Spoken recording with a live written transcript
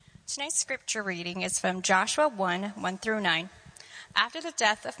Tonight's scripture reading is from Joshua 1 through 9. After the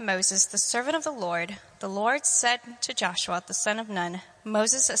death of Moses, the servant of the Lord said to Joshua, the son of Nun,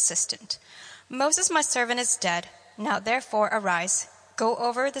 Moses' assistant, Moses, my servant, is dead. Now therefore arise, go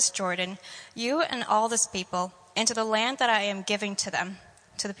over this Jordan, you and all this people, into the land that I am giving to them,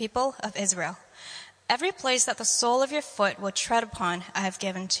 to the people of Israel. Every place that the sole of your foot will tread upon, I have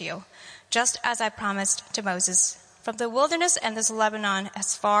given to you, just as I promised to Moses. From the wilderness and this Lebanon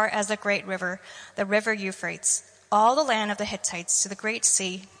as far as the great river, the river Euphrates, all the land of the Hittites to the great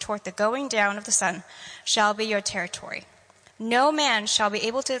sea, toward the going down of the sun, shall be your territory. No man shall be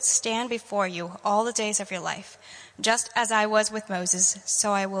able to stand before you all the days of your life. Just as I was with Moses,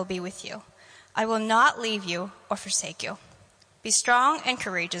 so I will be with you. I will not leave you or forsake you. Be strong and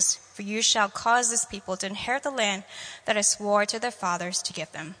courageous, for you shall cause this people to inherit the land that I swore to their fathers to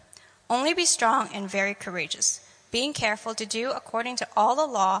give them. Only be strong and very courageous, being careful to do according to all the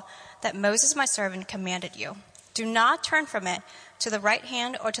law that Moses my servant commanded you. Do not turn from it to the right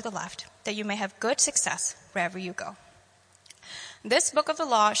hand or to the left, that you may have good success wherever you go. This book of the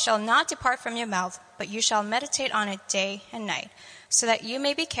law shall not depart from your mouth, but you shall meditate on it day and night, so that you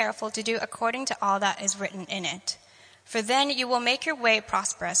may be careful to do according to all that is written in it. For then you will make your way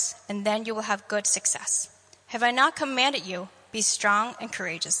prosperous, and then you will have good success. Have I not commanded you? Be strong and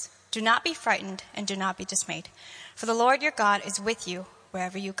courageous. Do not be frightened, and do not be dismayed. For the Lord your God is with you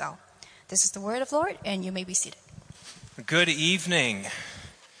wherever you go. This is the word of the Lord, and you may be seated. Good evening.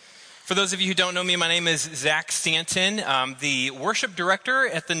 For those of you who don't know me, my name is Zach Stanton. I'm the worship director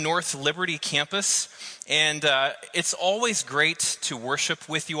at the North Liberty campus. And it's always great to worship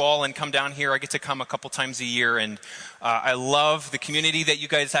with you all and come down here. I get to come a couple times a year, and I love the community that you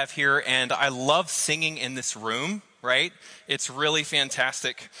guys have here, and I love singing in this room, right? It's really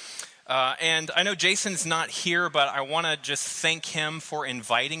fantastic. And I know Jason's not here, but I want to just thank him for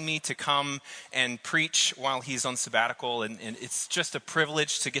inviting me to come and preach while he's on sabbatical. And it's just a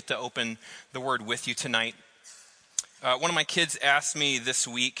privilege to get to open the word with you tonight. One of my kids asked me this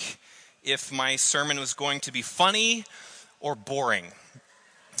week if my sermon was going to be funny or boring.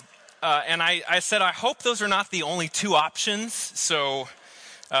 And I said, I hope those are not the only two options. So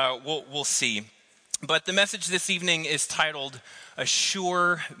we'll see. But the message this evening is titled, A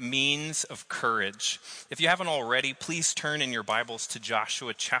Sure Means of Courage. If you haven't already, please turn in your Bibles to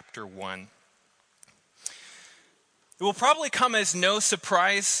Joshua chapter 1. It will probably come as no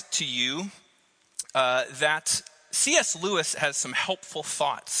surprise to you that C.S. Lewis has some helpful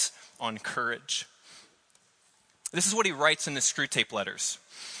thoughts on courage. This is what he writes in the Screwtape Letters.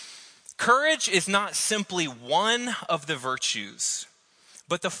 Courage is not simply one of the virtues,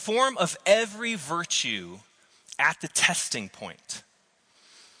 but the form of every virtue at the testing point.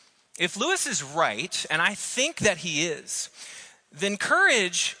 If Lewis is right, and I think that he is, then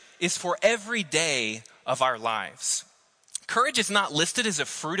courage is for every day of our lives. Courage is not listed as a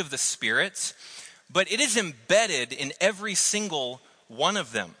fruit of the Spirit, but it is embedded in every single one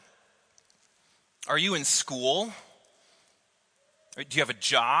of them. Are you in school? Do you have a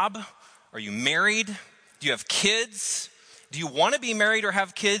job? Are you married? Do you have kids? Do you want to be married or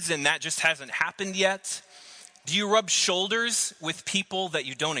have kids and that just hasn't happened yet? Do you rub shoulders with people that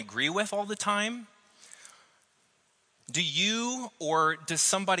you don't agree with all the time? Do you or does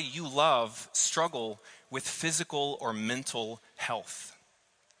somebody you love struggle with physical or mental health?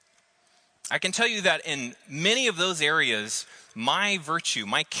 I can tell you that in many of those areas, my virtue,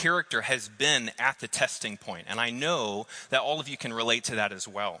 my character has been at the testing point, and I know that all of you can relate to that as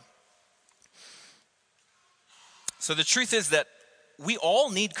well. So the truth is that we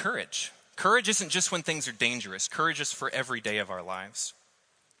all need courage. Courage isn't just when things are dangerous. Courage is for every day of our lives.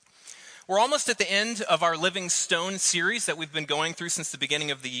 We're almost at the end of our Living Stone series that we've been going through since the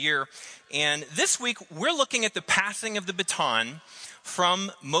beginning of the year. And this week, we're looking at the passing of the baton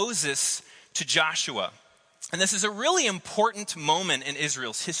from Moses to Joshua. And this is a really important moment in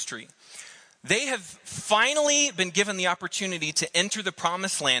Israel's history. They have finally been given the opportunity to enter the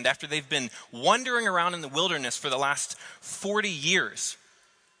promised land after they've been wandering around in the wilderness for the last 40 years.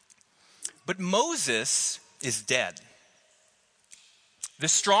 But Moses is dead. The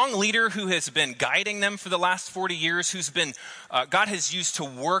strong leader who has been guiding them for the last 40 years, who's been, God has used to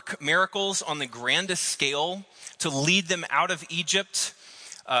work miracles on the grandest scale, to lead them out of Egypt,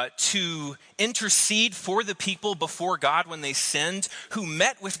 to intercede for the people before God when they sinned, who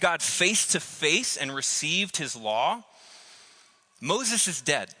met with God face to face and received his law. Moses is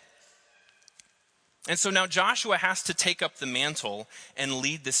dead. And so now Joshua has to take up the mantle and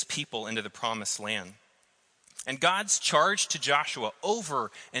lead this people into the promised land. And God's charge to Joshua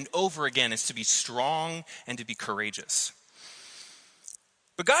over and over again is to be strong and to be courageous.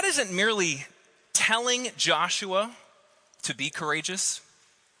 But God isn't merely telling Joshua to be courageous.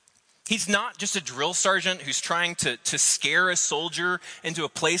 He's not just a drill sergeant who's trying to scare a soldier into a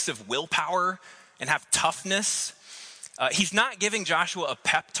place of willpower and have toughness. He's not giving Joshua a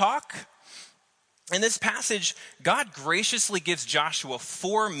pep talk. In this passage, God graciously gives Joshua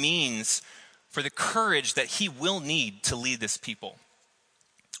 4 means for the courage that he will need to lead this people.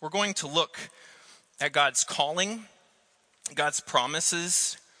 We're going to look at God's calling, God's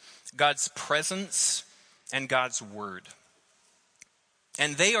promises, God's presence, and God's word.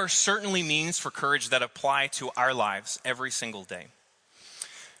 And they are certainly means for courage that apply to our lives every single day.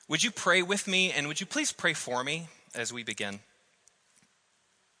 Would you pray with me, and would you please pray for me as we begin?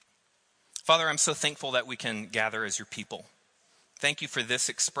 Father, I'm so thankful that we can gather as your people. Thank you for this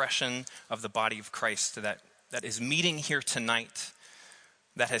expression of the body of Christ that is meeting here tonight,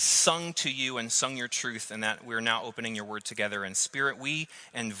 that has sung to you and sung your truth, and that we're now opening your word together. In Spirit, we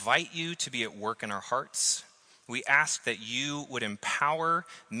invite you to be at work in our hearts. We ask that you would empower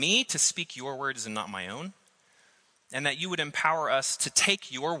me to speak your words and not my own, and that you would empower us to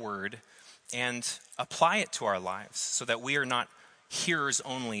take your word and apply it to our lives so that we are not hearers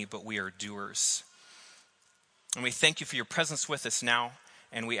only, but we are doers. And we thank you for your presence with us now,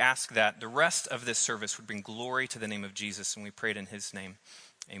 and we ask that the rest of this service would bring glory to the name of Jesus, and we pray it in his name.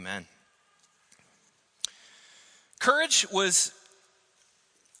 Amen. Courage was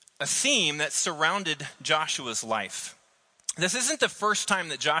a theme that surrounded Joshua's life. This isn't the first time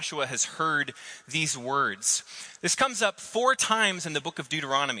that Joshua has heard these words. This comes up 4 times in the book of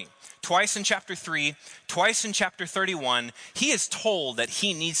Deuteronomy. Twice in chapter 3, twice in chapter 31. He is told that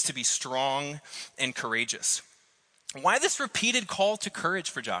he needs to be strong and courageous. Why this repeated call to courage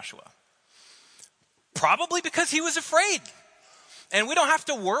for Joshua? Probably because he was afraid. And we don't have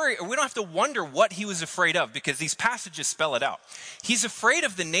to worry, or we don't have to wonder what he was afraid of, because these passages spell it out. He's afraid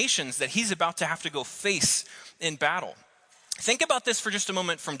of the nations that he's about to have to go face in battle. Think about this for just a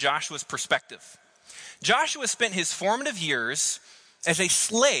moment from Joshua's perspective. Joshua spent his formative years as a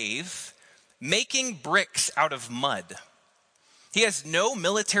slave making bricks out of mud. He has no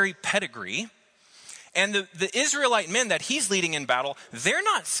military pedigree. And the Israelite men that he's leading in battle, they're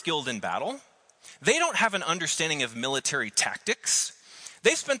not skilled in battle. They don't have an understanding of military tactics.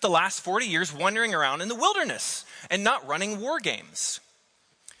 They spent the last 40 years wandering around in the wilderness and not running war games.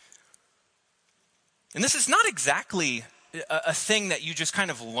 And this is not exactly a thing that you just kind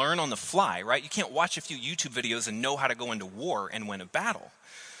of learn on the fly, right? You can't watch a few YouTube videos and know how to go into war and win a battle.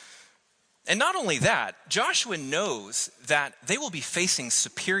 And not only that, Joshua knows that they will be facing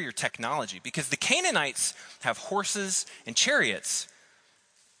superior technology because the Canaanites have horses and chariots,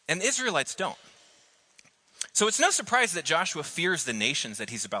 and the Israelites don't. So it's no surprise that Joshua fears the nations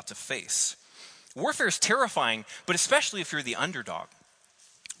that he's about to face. Warfare is terrifying, but especially if you're the underdog.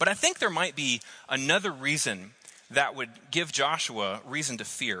 But I think there might be another reason that would give Joshua reason to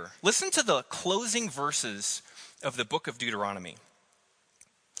fear. Listen to the closing verses of the book of Deuteronomy.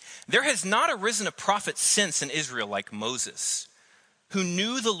 There has not arisen a prophet since in Israel like Moses, who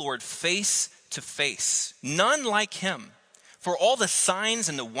knew the Lord face to face. None like him, for all the signs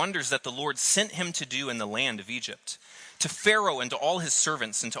and the wonders that the Lord sent him to do in the land of Egypt, to Pharaoh and to all his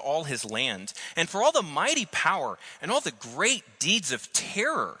servants and to all his land, and for all the mighty power and all the great deeds of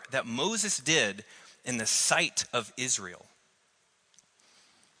terror that Moses did in the sight of Israel.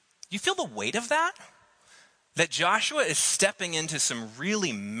 You feel the weight of that? That Joshua is stepping into some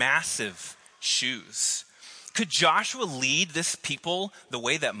really massive shoes. Could Joshua lead this people the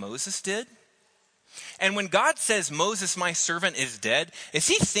way that Moses did? And when God says, Moses, my servant, is dead, is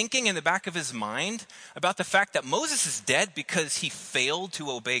he thinking in the back of his mind about the fact that Moses is dead because he failed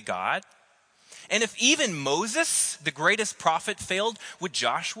to obey God? And if even Moses, the greatest prophet, failed, would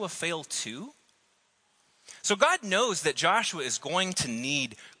Joshua fail too? So God knows that Joshua is going to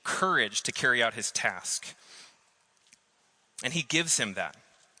need courage to carry out his task. And he gives him that.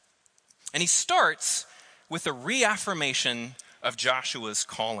 And he starts with a reaffirmation of Joshua's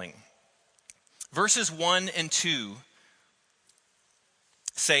calling. Verses 1 and 2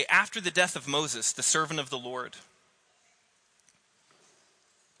 say, after the death of Moses, the servant of the Lord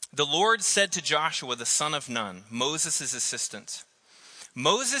said to Joshua, the son of Nun, Moses' assistant,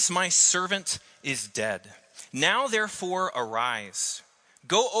 Moses, my servant, is dead. Now, therefore, arise.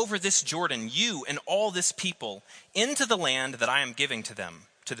 Go over this Jordan, you and all this people, into the land that I am giving to them,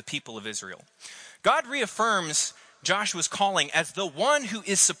 to the people of Israel. God reaffirms Joshua's calling as the one who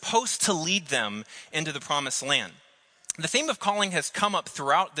is supposed to lead them into the promised land. The theme of calling has come up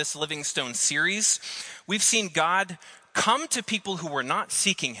throughout this Living Stone series. We've seen God come to people who were not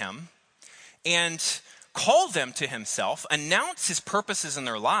seeking him and call them to himself, announce his purposes in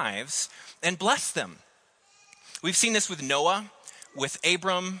their lives, and bless them. We've seen this with Noah, with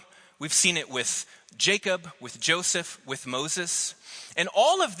Abram. We've seen it with Jacob, with Joseph, with Moses. And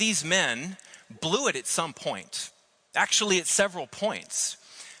all of these men blew it at some point. Actually, at several points.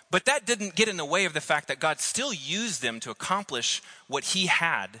 But that didn't get in the way of the fact that God still used them to accomplish what he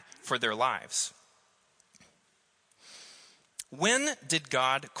had for their lives. When did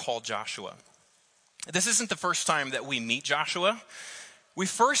God call Joshua? This isn't the first time that we meet Joshua. We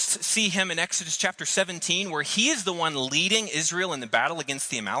first see him in Exodus chapter 17, where he is the one leading Israel in the battle against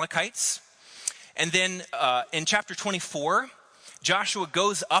the Amalekites. And then in chapter 24, Joshua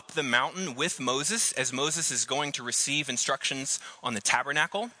goes up the mountain with Moses as Moses is going to receive instructions on the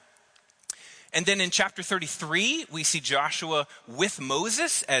tabernacle. And then in chapter 33, we see Joshua with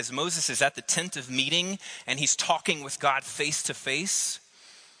Moses as Moses is at the tent of meeting and he's talking with God face to face.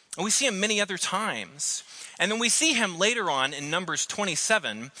 And we see him many other times. And then we see him later on in Numbers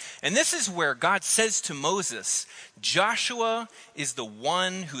 27. And this is where God says to Moses, Joshua is the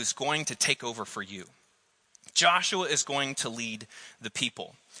one who is going to take over for you. Joshua is going to lead the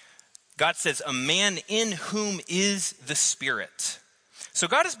people. God says, a man in whom is the Spirit. So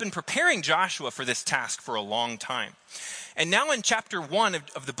God has been preparing Joshua for this task for a long time. And now in chapter 1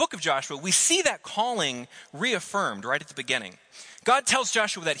 of the book of Joshua, we see that calling reaffirmed right at the beginning. God tells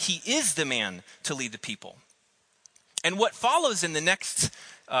Joshua that he is the man to lead the people. And what follows in the next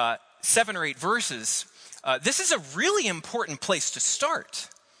 7 or 8 verses, this is a really important place to start.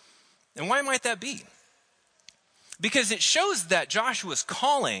 And why might that be? Because it shows that Joshua's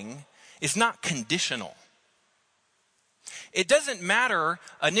calling is not conditional. It doesn't matter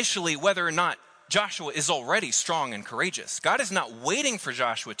initially whether or not Joshua is already strong and courageous. God is not waiting for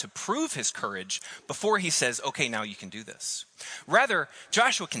Joshua to prove his courage before he says, okay, now you can do this. Rather,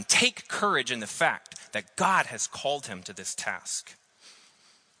 Joshua can take courage in the fact that God has called him to this task.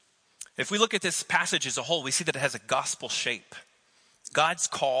 If we look at this passage as a whole, we see that it has a gospel shape. God's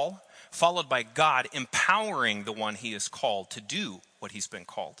call, followed by God empowering the one he is called to do what he's been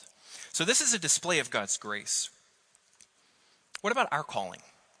called. So this is a display of God's grace. What about our calling?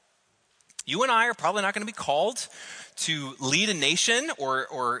 You and I are probably not going to be called to lead a nation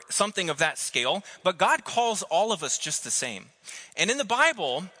or something of that scale, but God calls all of us just the same. And in the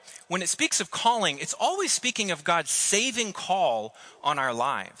Bible, when it speaks of calling, it's always speaking of God's saving call on our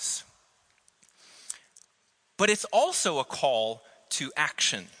lives. But it's also a call to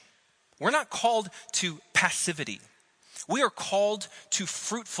action. We're not called to passivity. We are called to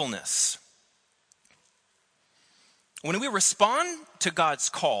fruitfulness. When we respond to God's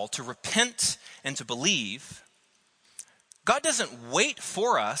call to repent and to believe, God doesn't wait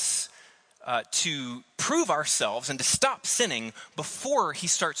for us to prove ourselves and to stop sinning before he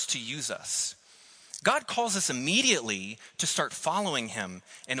starts to use us. God calls us immediately to start following him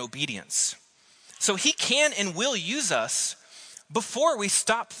in obedience. So he can and will use us before we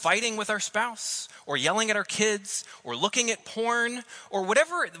stop fighting with our spouse or yelling at our kids or looking at porn or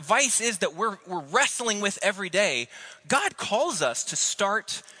whatever vice is that we're wrestling with every day. God calls us to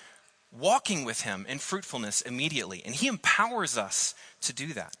start walking with him in fruitfulness immediately, and he empowers us to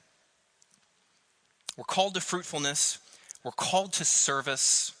do that. We're called to fruitfulness. We're called to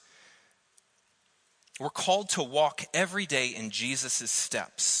service. We're called to walk every day in Jesus'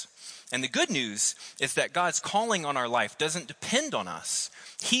 steps. And the good news is that God's calling on our life doesn't depend on us.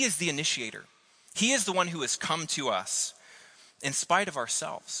 He is the initiator. He is the one who has come to us in spite of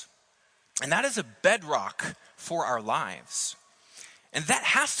ourselves. And that is a bedrock for our lives. And that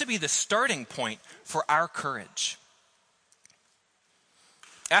has to be the starting point for our courage.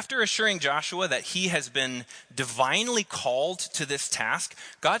 After assuring Joshua that he has been divinely called to this task,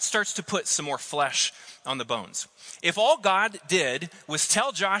 God starts to put some more flesh on the bones. If all God did was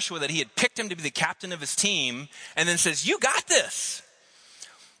tell Joshua that he had picked him to be the captain of his team and then says, you got this,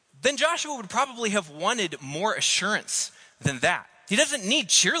 then Joshua would probably have wanted more assurance than that. He doesn't need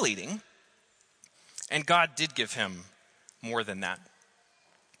cheerleading. And God did give him more than that.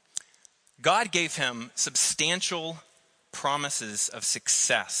 God gave him substantial promises of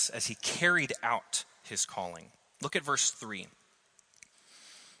success as he carried out his calling. Look at verse 3.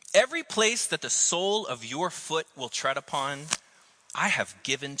 Every place that the sole of your foot will tread upon, I have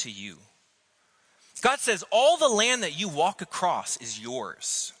given to you. God says all the land that you walk across is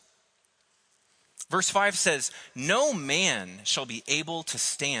yours. Verse 5 says, no man shall be able to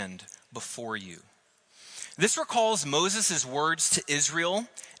stand before you. This recalls Moses' words to Israel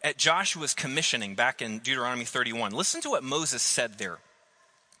at Joshua's commissioning back in Deuteronomy 31. Listen to what Moses said there.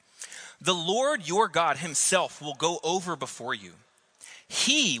 The Lord your God himself will go over before you.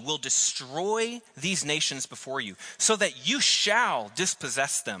 He will destroy these nations before you, so that you shall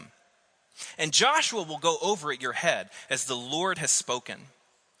dispossess them. And Joshua will go over at your head, as the Lord has spoken.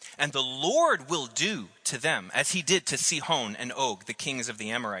 And the Lord will do to them as he did to Sihon and Og, the kings of the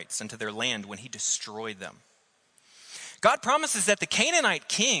Amorites, and to their land when he destroyed them. God promises that the Canaanite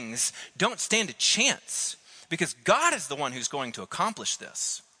kings don't stand a chance, because God is the one who's going to accomplish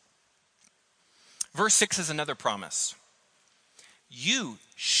this. Verse 6 is another promise. You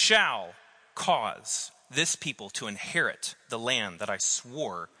shall cause this people to inherit the land that I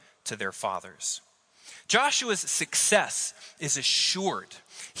swore to their fathers. Joshua's success is assured.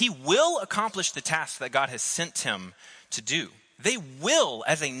 He will accomplish the task that God has sent him to do. They will,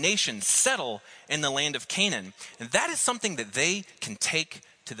 as a nation, settle in the land of Canaan. And that is something that they can take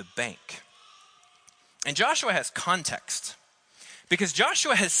to the bank. And Joshua has context, because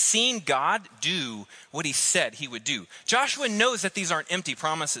Joshua has seen God do what he said he would do. Joshua knows that these aren't empty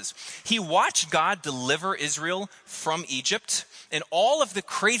promises. He watched God deliver Israel from Egypt and all of the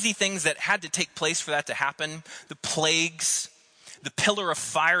crazy things that had to take place for that to happen. The plagues, the pillar of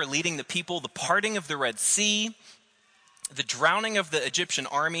fire leading the people, the parting of the Red Sea, the drowning of the Egyptian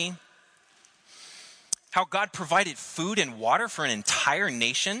army, how God provided food and water for an entire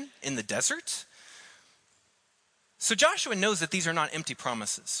nation in the desert. So Joshua knows that these are not empty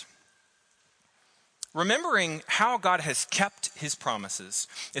promises. Remembering how God has kept his promises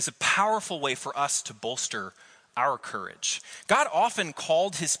is a powerful way for us to bolster our courage. God often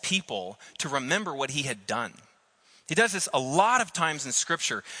called his people to remember what he had done. He does this a lot of times in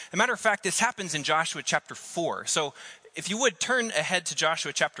Scripture. As a matter of fact, this happens in Joshua chapter 4. So if you would turn ahead to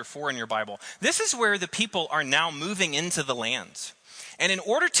Joshua chapter 4 in your Bible. This is where the people are now moving into the land. And in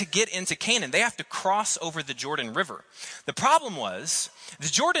order to get into Canaan, they have to cross over the Jordan River. The problem was, the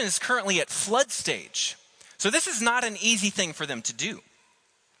Jordan is currently at flood stage. So this is not an easy thing for them to do.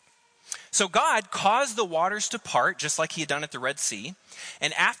 So God caused the waters to part, just like he had done at the Red Sea.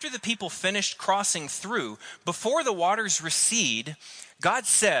 And after the people finished crossing through, before the waters recede, God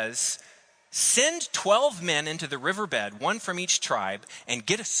says, send 12 men into the riverbed, one from each tribe, and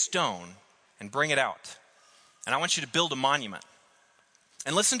get a stone and bring it out. And I want you to build a monument.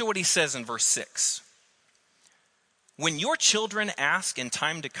 And listen to what he says in verse 6. When your children ask in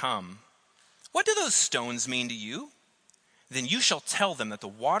time to come, what do those stones mean to you? Then you shall tell them that the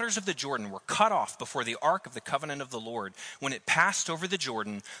waters of the Jordan were cut off before the ark of the covenant of the Lord. When it passed over the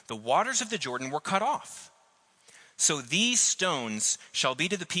Jordan, the waters of the Jordan were cut off. So these stones shall be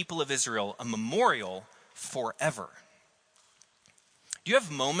to the people of Israel a memorial forever. Do you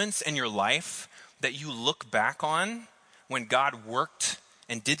have moments in your life that you look back on when God worked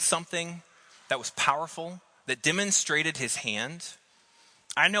and did something that was powerful, that demonstrated his hand?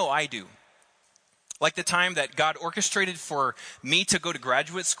 I know I do. Like the time that God orchestrated for me to go to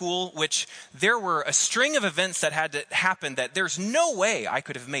graduate school, which there were a string of events that had to happen that there's no way I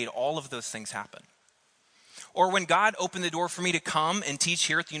could have made all of those things happen. Or when God opened the door for me to come and teach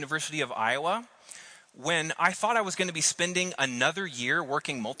here at the University of Iowa, when I thought I was going to be spending another year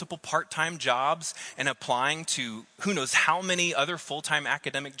working multiple part-time jobs and applying to who knows how many other full-time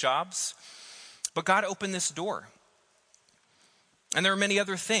academic jobs. But God opened this door. And there are many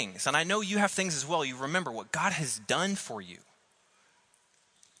other things. And I know you have things as well. You remember what God has done for you.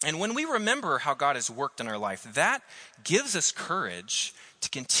 And when we remember how God has worked in our life, that gives us courage to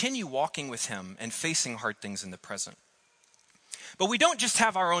continue walking with him and facing hard things in the present. But we don't just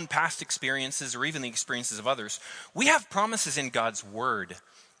have our own past experiences or even the experiences of others. We have promises in God's word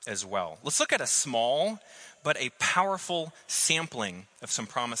as well. Let's look at a small but a powerful sampling of some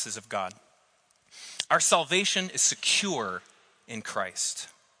promises of God. Our salvation is secure in Christ.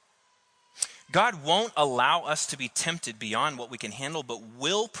 God won't allow us to be tempted beyond what we can handle, but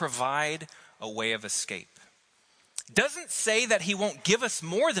will provide a way of escape. It doesn't say that he won't give us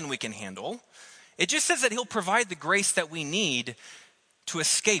more than we can handle. It just says that he'll provide the grace that we need to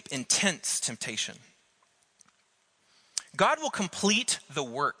escape intense temptation. God will complete the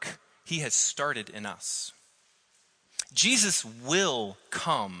work he has started in us. Jesus will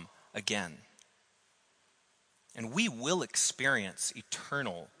come again. And we will experience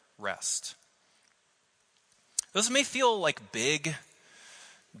eternal rest. Those may feel like big,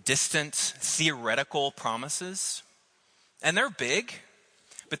 distant, theoretical promises. And they're big,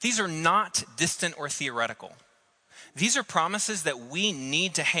 but these are not distant or theoretical. These are promises that we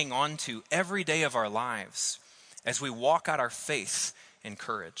need to hang on to every day of our lives as we walk out our faith and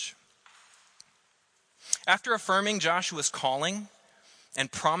courage. After affirming Joshua's calling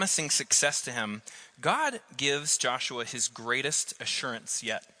and promising success to him, God gives Joshua his greatest assurance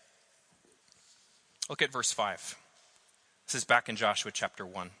yet. Look at verse 5. This is back in Joshua chapter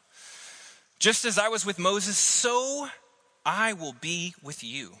 1. Just as I was with Moses, so I will be with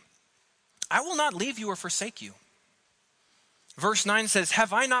you. I will not leave you or forsake you. Verse 9 says,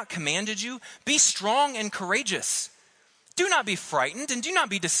 have I not commanded you? Be strong and courageous. Do not be frightened and do not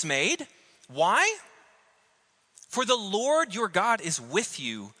be dismayed. Why? For the Lord your God is with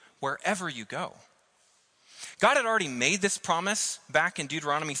you wherever you go. God had already made this promise back in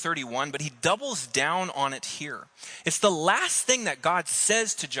Deuteronomy 31, but he doubles down on it here. It's the last thing that God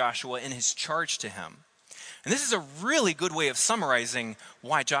says to Joshua in his charge to him. And this is a really good way of summarizing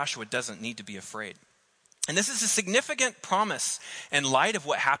why Joshua doesn't need to be afraid. And this is a significant promise in light of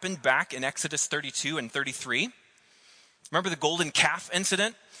what happened back in Exodus 32 and 33. Remember the golden calf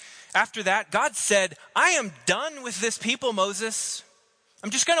incident? After that, God said, I am done with this people, Moses. I'm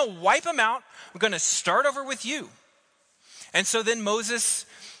just going to wipe them out. I'm going to start over with you. And so then Moses,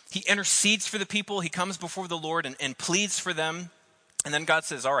 he intercedes for the people. He comes before the Lord and pleads for them. And then God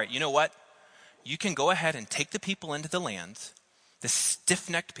says, all right, you know what? You can go ahead and take the people into the land, the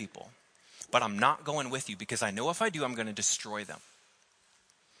stiff-necked people, but I'm not going with you because I know if I do, I'm going to destroy them.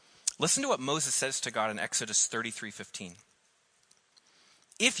 Listen to what Moses says to God in Exodus 33:15.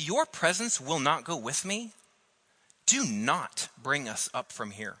 If your presence will not go with me, do not bring us up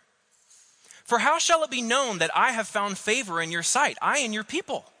from here. For how shall it be known that I have found favor in your sight, I and your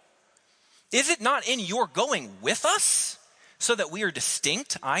people? Is it not in your going with us, so that we are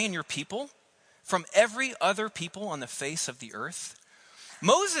distinct, I and your people, from every other people on the face of the earth?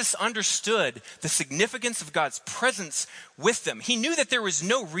 Moses understood the significance of God's presence with them. He knew that there was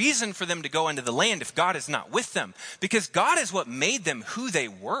no reason for them to go into the land if God is not with them, because God is what made them who they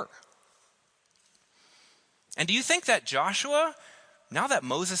were. And do you think that Joshua, now that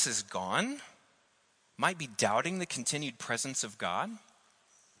Moses is gone, might be doubting the continued presence of God?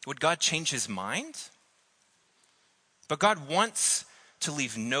 Would God change his mind? But God wants to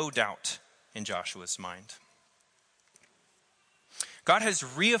leave no doubt in Joshua's mind. God has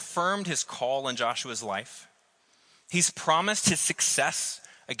reaffirmed his call in Joshua's life. He's promised his success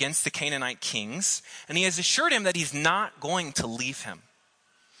against the Canaanite kings, and he has assured him that he's not going to leave him.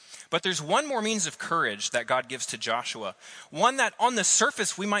 But there's one more means of courage that God gives to Joshua, one that on the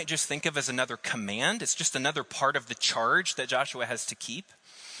surface we might just think of as another command. It's just another part of the charge that Joshua has to keep.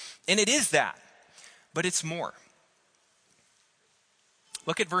 And it is that, but it's more.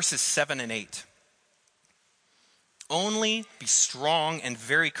 Look at verses 7 and 8. Only be strong and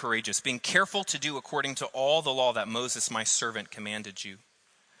very courageous, being careful to do according to all the law that Moses, my servant, commanded you.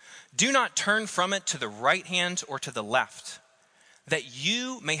 Do not turn from it to the right hand or to the left, that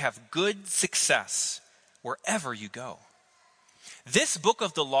you may have good success wherever you go. This book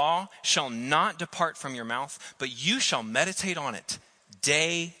of the law shall not depart from your mouth, but you shall meditate on it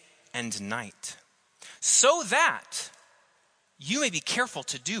day and night, so that you may be careful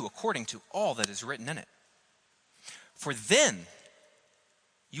to do according to all that is written in it. For then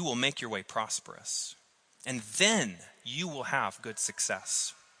you will make your way prosperous, and then you will have good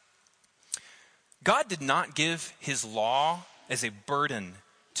success. God did not give his law as a burden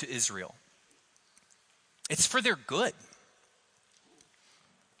to Israel. It's for their good.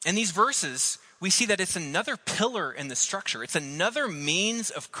 In these verses, we see that it's another pillar in the structure. It's another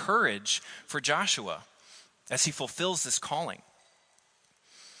means of courage for Joshua as he fulfills this calling.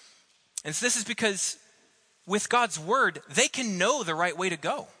 And so this is because with God's word, they can know the right way to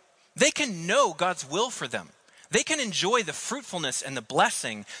go. They can know God's will for them. They can enjoy the fruitfulness and the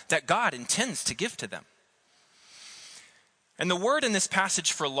blessing that God intends to give to them. And the word in this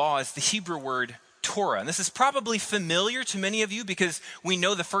passage for law is the Hebrew word Torah. And this is probably familiar to many of you because we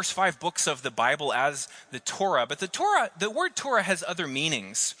know the first 5 books of the Bible as the Torah. But the word Torah has other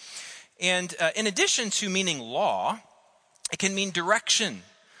meanings. And in addition to meaning law, it can mean direction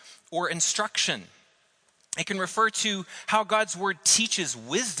or instruction. It can refer to how God's word teaches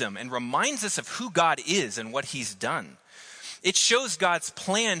wisdom and reminds us of who God is and what he's done. It shows God's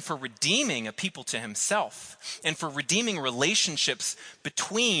plan for redeeming a people to himself and for redeeming relationships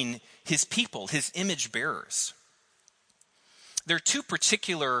between his people, his image bearers. There are 2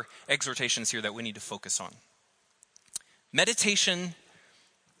 particular exhortations here that we need to focus on: meditation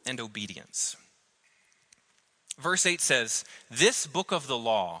and obedience. Verse 8 says, "This book of the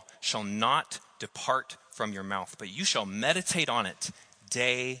law shall not depart from your mouth, but you shall meditate on it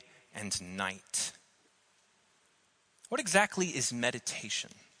day and night." What exactly is meditation?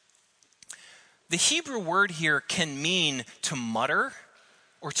 The Hebrew word here can mean to mutter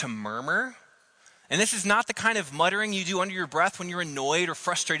or to murmur. And this is not the kind of muttering you do under your breath when you're annoyed or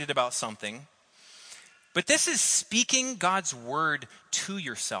frustrated about something. But this is speaking God's word to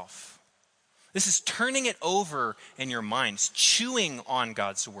yourself. This is turning it over in your minds, chewing on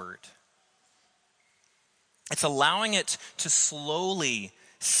God's word. It's allowing it to slowly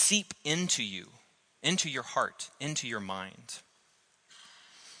seep into you, into your heart, into your mind.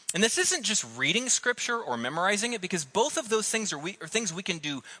 And this isn't just reading scripture or memorizing it, because both of those things are things we can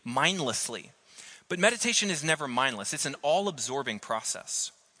do mindlessly. But meditation is never mindless. It's an all-absorbing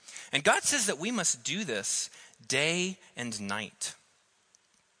process. And God says that we must do this day and night.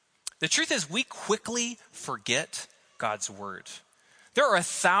 The truth is, we quickly forget God's word. There are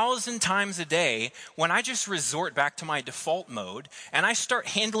 1,000 times a day when I just resort back to my default mode and I start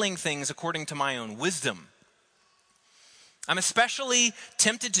handling things according to my own wisdom. I'm especially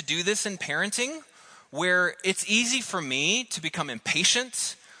tempted to do this in parenting, where it's easy for me to become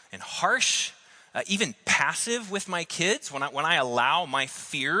impatient and harsh, even passive with my kids when I allow my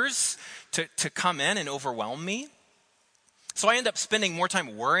fears to come in and overwhelm me. So I end up spending more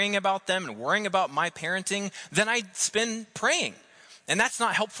time worrying about them and worrying about my parenting than I spend praying. And that's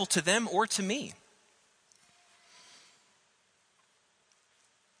not helpful to them or to me.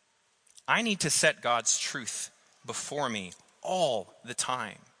 I need to set God's truth before me all the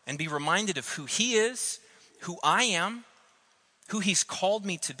time and be reminded of who He is, who I am, who He's called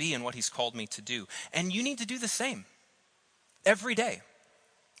me to be, and what He's called me to do. And you need to do the same every day,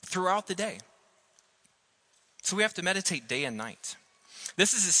 throughout the day. So we have to meditate day and night.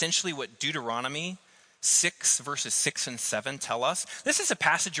 This is essentially what Deuteronomy 6 verses 6 and 7 tell us. This is a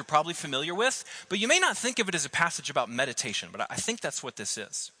passage you're probably familiar with, but you may not think of it as a passage about meditation, but I think that's what this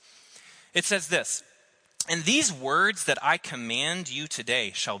is. It says this, "And these words that I command you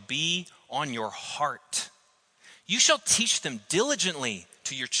today shall be on your heart. You shall teach them diligently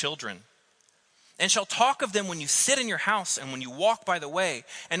to your children, and shall talk of them when you sit in your house and when you walk by the way,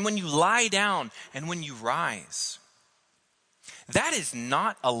 and when you lie down and when you rise." That is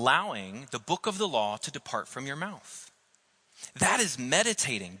not allowing the book of the law to depart from your mouth. That is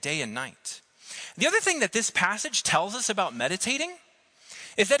meditating day and night. The other thing that this passage tells us about meditating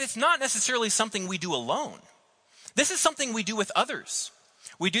is that it's not necessarily something we do alone. This is something we do with others.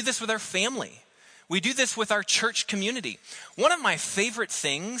 We do this with our family. We do this with our church community. One of my favorite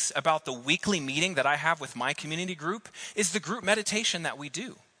things about the weekly meeting that I have with my community group is the group meditation that we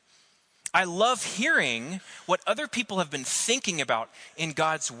do. I love hearing what other people have been thinking about in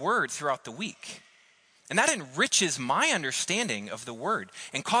God's word throughout the week. And that enriches my understanding of the word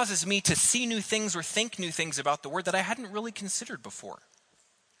and causes me to see new things or think new things about the word that I hadn't really considered before.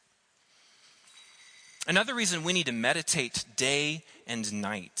 Another reason we need to meditate day and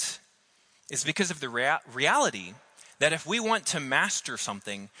night is because of the reality that if we want to master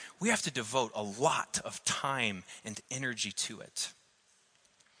something, we have to devote a lot of time and energy to it.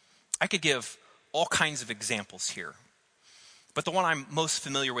 I could give all kinds of examples here, but the one I'm most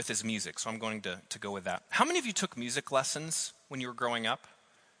familiar with is music, so I'm going to go with that. How many of you took music lessons when you were growing up?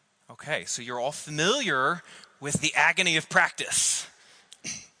 Okay, so you're all familiar with the agony of practice.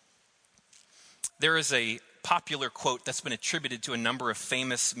 There is a popular quote that's been attributed to a number of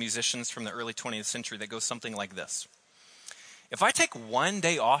famous musicians from the early 20th century that goes something like this: "If I take one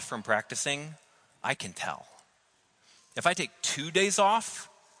day off from practicing, I can tell. If I take 2 days off,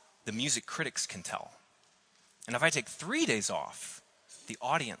 the music critics can tell. And if I take 3 days off, the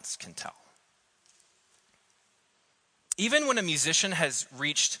audience can tell." Even when a musician has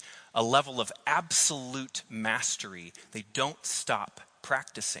reached a level of absolute mastery, they don't stop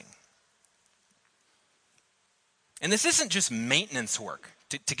practicing. And this isn't just maintenance work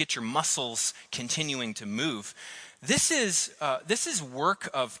to get your muscles continuing to move. This is work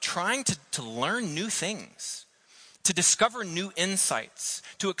of trying to learn new things, to discover new insights,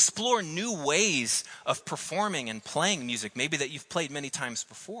 to explore new ways of performing and playing music, maybe that you've played many times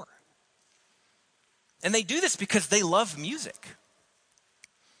before. And they do this because they love music.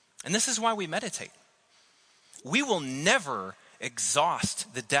 And this is why we meditate. We will never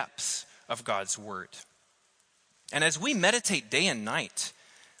exhaust the depths of God's word. And as we meditate day and night,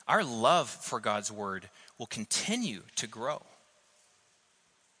 our love for God's word will continue to grow.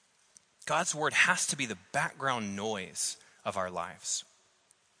 God's word has to be the background noise of our lives.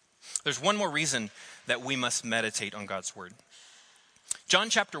 There's one more reason that we must meditate on God's word. John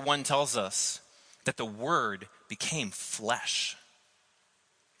chapter 1 tells us that the word became flesh.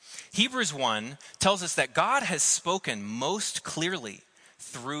 Hebrews 1 tells us that God has spoken most clearly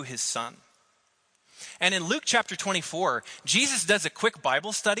through his Son. And in Luke chapter 24, Jesus does a quick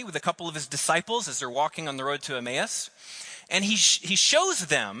Bible study with a couple of his disciples as they're walking on the road to Emmaus. And he shows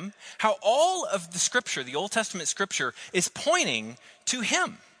them how all of the scripture, the Old Testament scripture, is pointing to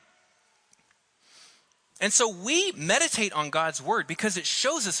him. And so we meditate on God's word because it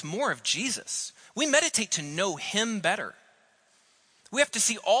shows us more of Jesus. We meditate to know him better. We have to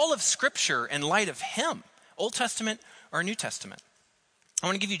see all of Scripture in light of him, Old Testament or New Testament. I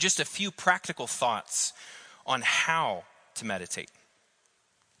want to give you just a few practical thoughts on how to meditate.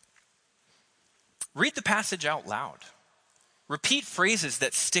 Read the passage out loud. Repeat phrases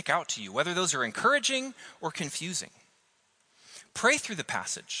that stick out to you, whether those are encouraging or confusing. Pray through the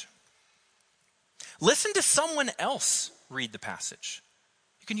passage. Listen to someone else read the passage.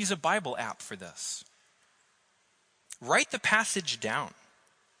 You can use a Bible app for this. Write the passage down.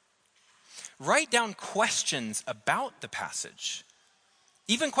 Write down questions about the passage,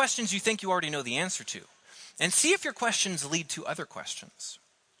 even questions you think you already know the answer to, and see if your questions lead to other questions.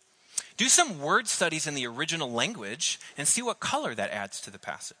 Do some word studies in the original language and see what color that adds to the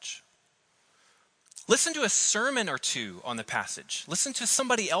passage. Listen to a sermon or two on the passage. Listen to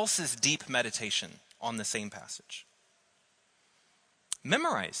somebody else's deep meditation on the same passage.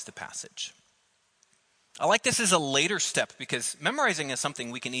 Memorize the passage. I like this as a later step because memorizing is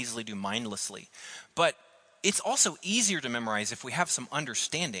something we can easily do mindlessly. But it's also easier to memorize if we have some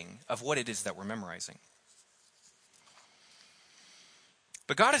understanding of what it is that we're memorizing.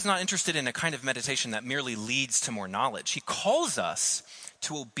 But God is not interested in a kind of meditation that merely leads to more knowledge. He calls us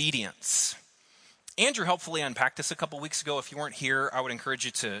to obedience. Andrew helpfully unpacked this a couple weeks ago. If you weren't here, I would encourage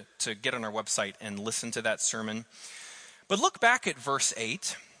you to get on our website and listen to that sermon. But look back at verse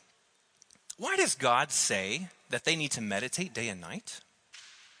 8. Why does God say that they need to meditate day and night?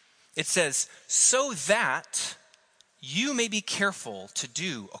 It says, so that you may be careful to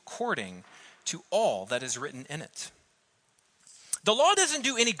do according to all that is written in it. The law doesn't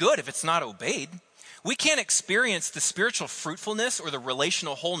do any good if it's not obeyed. We can't experience the spiritual fruitfulness or the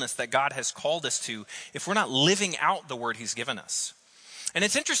relational wholeness that God has called us to if we're not living out the word he's given us. And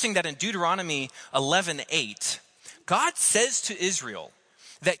it's interesting that in Deuteronomy 11:8, God says to Israel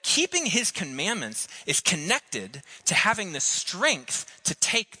that keeping his commandments is connected to having the strength to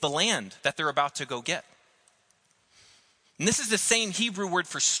take the land that they're about to go get. And this is the same Hebrew word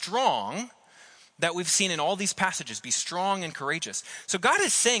for strong that we've seen in all these passages. Be strong and courageous. So God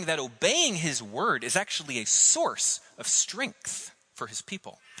is saying that obeying his word is actually a source of strength for his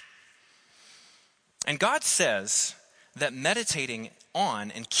people. And God says that meditating on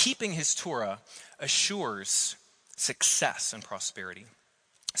and keeping his Torah assures success and prosperity.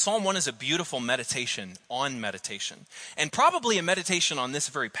 Psalm 1 is a beautiful meditation on meditation, and probably a meditation on this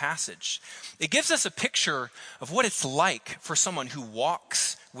very passage. It gives us a picture of what it's like for someone who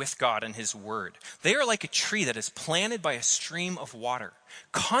walks with God and his word. They are like a tree that is planted by a stream of water,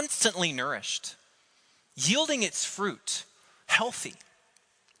 constantly nourished, yielding its fruit, healthy.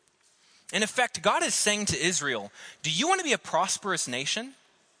 In effect, God is saying to Israel, do you want to be a prosperous nation?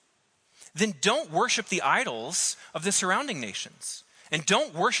 Then don't worship the idols of the surrounding nations. And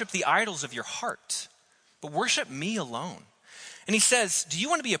don't worship the idols of your heart, but worship me alone. And he says, do you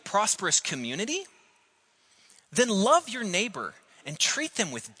want to be a prosperous community? Then love your neighbor and treat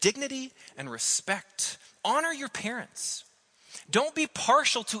them with dignity and respect. Honor your parents. Don't be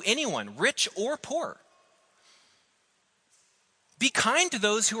partial to anyone, rich or poor. Be kind to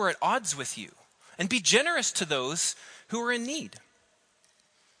those who are at odds with you, and be generous to those who are in need.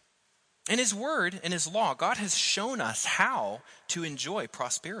 In his word and his law, God has shown us how to enjoy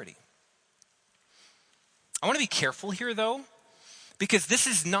prosperity. I want to be careful here, though, because this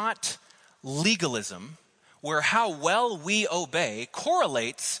is not legalism where how well we obey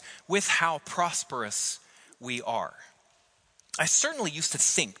correlates with how prosperous we are. I certainly used to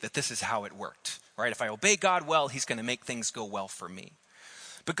think that this is how it worked, right? If I obey God well, he's going to make things go well for me.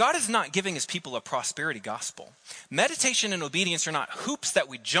 But God is not giving his people a prosperity gospel. Meditation and obedience are not hoops that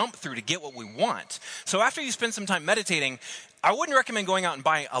we jump through to get what we want. So after you spend some time meditating, I wouldn't recommend going out and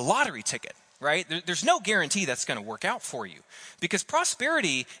buying a lottery ticket, right? There's no guarantee that's going to work out for you, because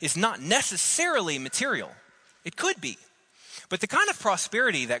prosperity is not necessarily material. It could be. But the kind of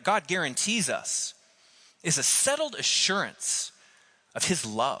prosperity that God guarantees us is a settled assurance of his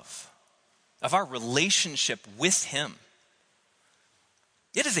love, of our relationship with him.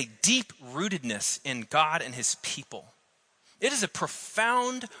 It is a deep rootedness in God and his people. It is a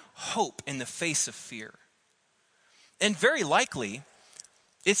profound hope in the face of fear. And very likely,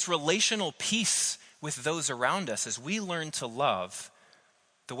 it's relational peace with those around us as we learn to love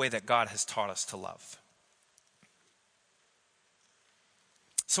the way that God has taught us to love.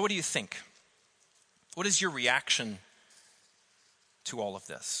 So what do you think? What is your reaction to all of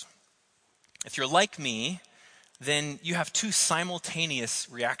this? If you're like me, then you have two simultaneous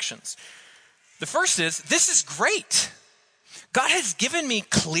reactions. The first is, this is great. God has given me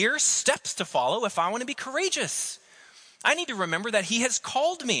clear steps to follow if I want to be courageous. I need to remember that he has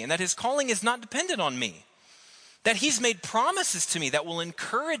called me and that his calling is not dependent on me. That he's made promises to me that will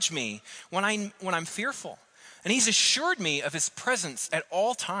encourage me when I'm fearful. And he's assured me of his presence at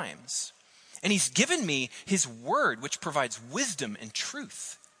all times. And he's given me his word, which provides wisdom and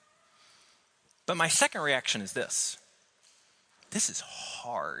truth. But my second reaction is this. This is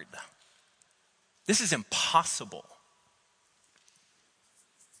hard. This is impossible.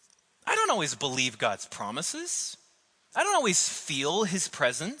 I don't always believe God's promises. I don't always feel his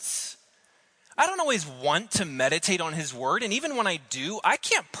presence. I don't always want to meditate on his word. And even when I do, I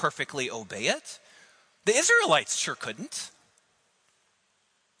can't perfectly obey it. The Israelites sure couldn't.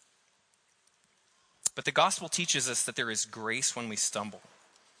 But the gospel teaches us that there is grace when we stumble.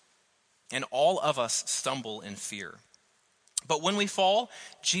 And all of us stumble in fear. But when we fall,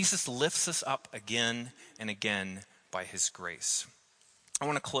 Jesus lifts us up again and again by his grace. I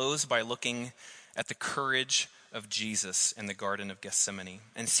want to close by looking at the courage of Jesus in the Garden of Gethsemane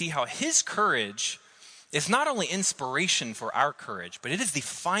and see how his courage is not only inspiration for our courage, but it is the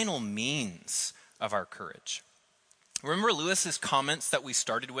final means of our courage. Remember Lewis's comments that we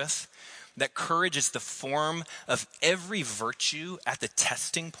started with? That courage is the form of every virtue at the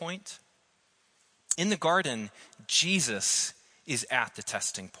testing point? In the garden, Jesus is at the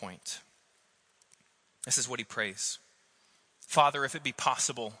testing point. This is what he prays. Father, if it be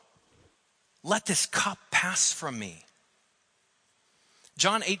possible, let this cup pass from me.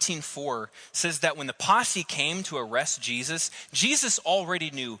 John 18:4 says that when the posse came to arrest Jesus, Jesus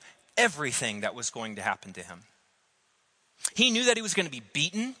already knew everything that was going to happen to him. He knew that he was going to be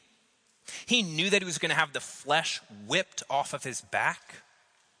beaten. He knew that he was going to have the flesh whipped off of his back.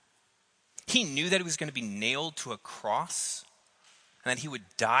 He knew that he was going to be nailed to a cross and that he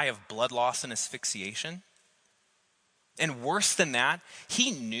would die of blood loss and asphyxiation. And worse than that,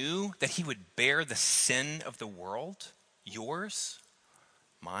 he knew that he would bear the sin of the world, yours,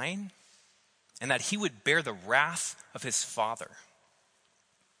 mine, and that he would bear the wrath of his Father.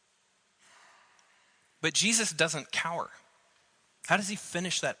 But Jesus doesn't cower. How does he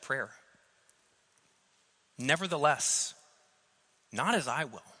finish that prayer? Nevertheless, not as I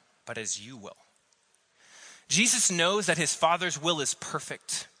will, but as you will. Jesus knows that his Father's will is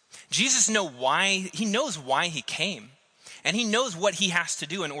perfect. Jesus knows why he came. And he knows what he has to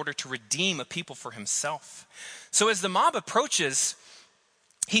do in order to redeem a people for himself. So as the mob approaches,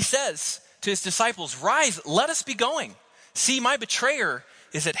 he says to his disciples, "Rise, let us be going. See, my betrayer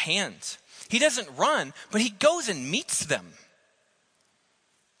is at hand." He doesn't run, but he goes and meets them.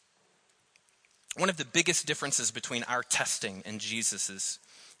 One of the biggest differences between our testing and Jesus's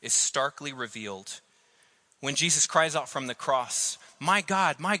is starkly revealed when Jesus cries out from the cross, my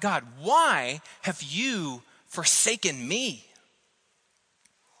God, why have you forsaken me?"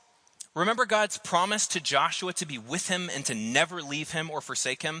 Remember God's promise to Joshua to be with him and to never leave him or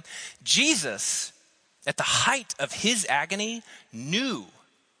forsake him? Jesus, at the height of his agony, knew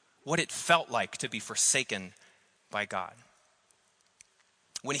what it felt like to be forsaken by God.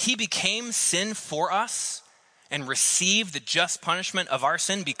 When he became sin for us and received the just punishment of our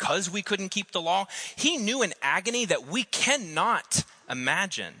sin because we couldn't keep the law, he knew an agony that we cannot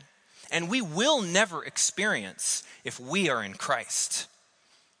imagine and we will never experience if we are in Christ.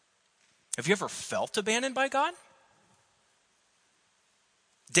 Have you ever felt abandoned by God?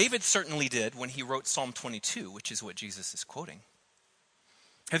 David certainly did when he wrote Psalm 22, which is what Jesus is quoting.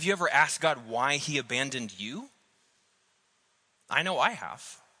 Have you ever asked God why he abandoned you? I know I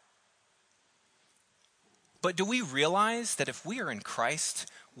have. But do we realize that if we are in Christ,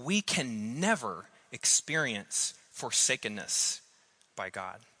 we can never experience forsakenness by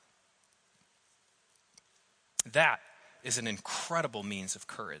God? That is an incredible means of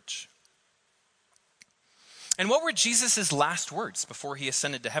courage. And what were Jesus' last words before he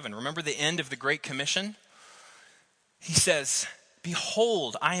ascended to heaven? Remember the end of the Great Commission? He says,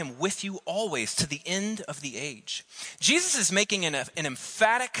 "Behold, I am with you always to the end of the age." Jesus is making an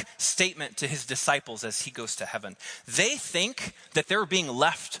emphatic statement to his disciples as he goes to heaven. They think that they're being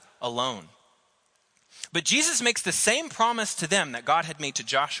left alone. But Jesus makes the same promise to them that God had made to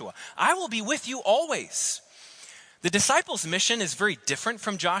Joshua. I will be with you always. The disciples' mission is very different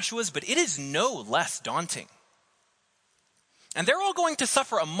from Joshua's, but it is no less daunting. And they're all going to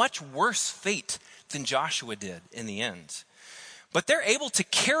suffer a much worse fate than Joshua did in the end. But they're able to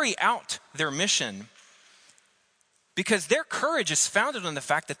carry out their mission because their courage is founded on the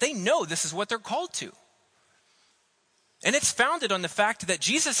fact that they know this is what they're called to. And it's founded on the fact that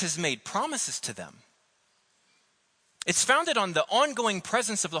Jesus has made promises to them. It's founded on the ongoing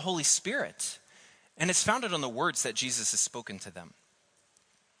presence of the Holy Spirit. And it's founded on the words that Jesus has spoken to them.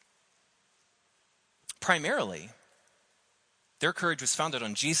 Primarily, their courage was founded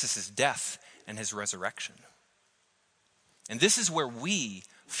on Jesus' death and his resurrection. And this is where we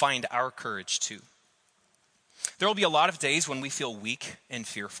find our courage too. There will be a lot of days when we feel weak and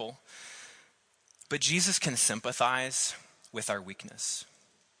fearful, but Jesus can sympathize with our weakness.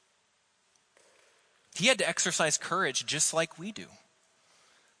 He had to exercise courage just like we do.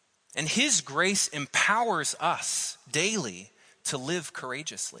 And his grace empowers us daily to live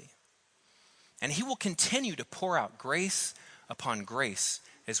courageously. And he will continue to pour out grace upon grace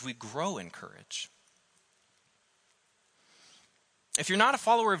as we grow in courage. If you're not a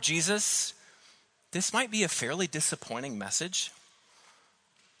follower of Jesus, this might be a fairly disappointing message.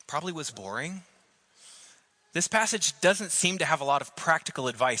 Probably was boring. This passage doesn't seem to have a lot of practical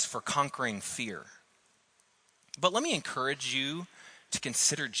advice for conquering fear. But let me encourage you to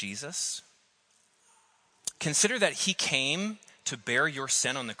consider Jesus. Consider that he came to bear your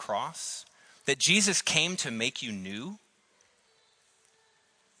sin on the cross, that Jesus came to make you new.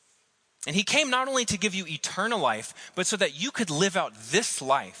 And he came not only to give you eternal life, but so that you could live out this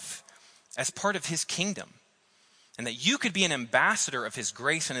life as part of his kingdom, and that you could be an ambassador of his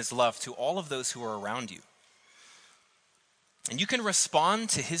grace and his love to all of those who are around you. And you can respond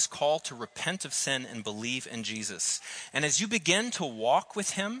to his call to repent of sin and believe in Jesus. And as you begin to walk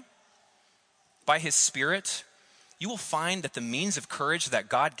with him by his Spirit, you will find that the means of courage that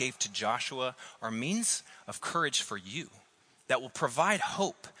God gave to Joshua are means of courage for you that will provide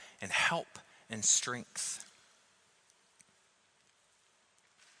hope and help and strength.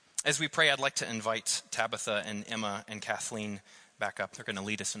 As we pray, I'd like to invite Tabitha and Emma and Kathleen back up. They're going to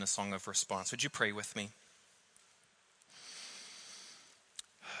lead us in a song of response. Would you pray with me?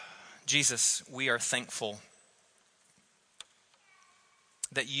 Jesus, we are thankful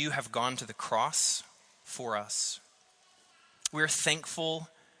that you have gone to the cross for us. We are thankful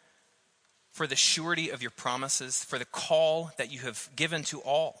for the surety of your promises, for the call that you have given to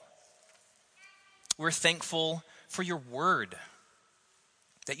all. We're thankful for your word,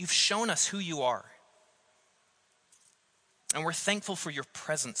 that you've shown us who you are. And we're thankful for your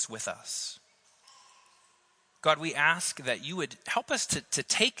presence with us. God, we ask that you would help us to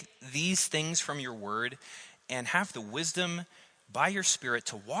take these things from your word and have the wisdom by your Spirit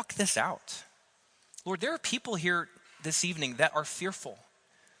to walk this out. Lord, there are people here this evening that are fearful.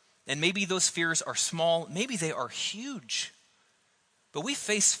 And maybe those fears are small, maybe they are huge. But we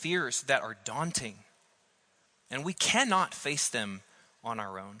face fears that are daunting. And we cannot face them on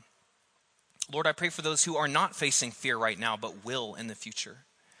our own. Lord, I pray for those who are not facing fear right now, but will in the future,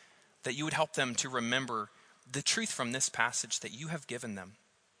 that you would help them to remember the truth from this passage that you have given them.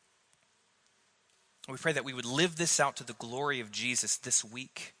 We pray that we would live this out to the glory of Jesus this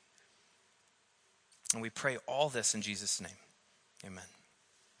week. And we pray all this in Jesus' name. Amen.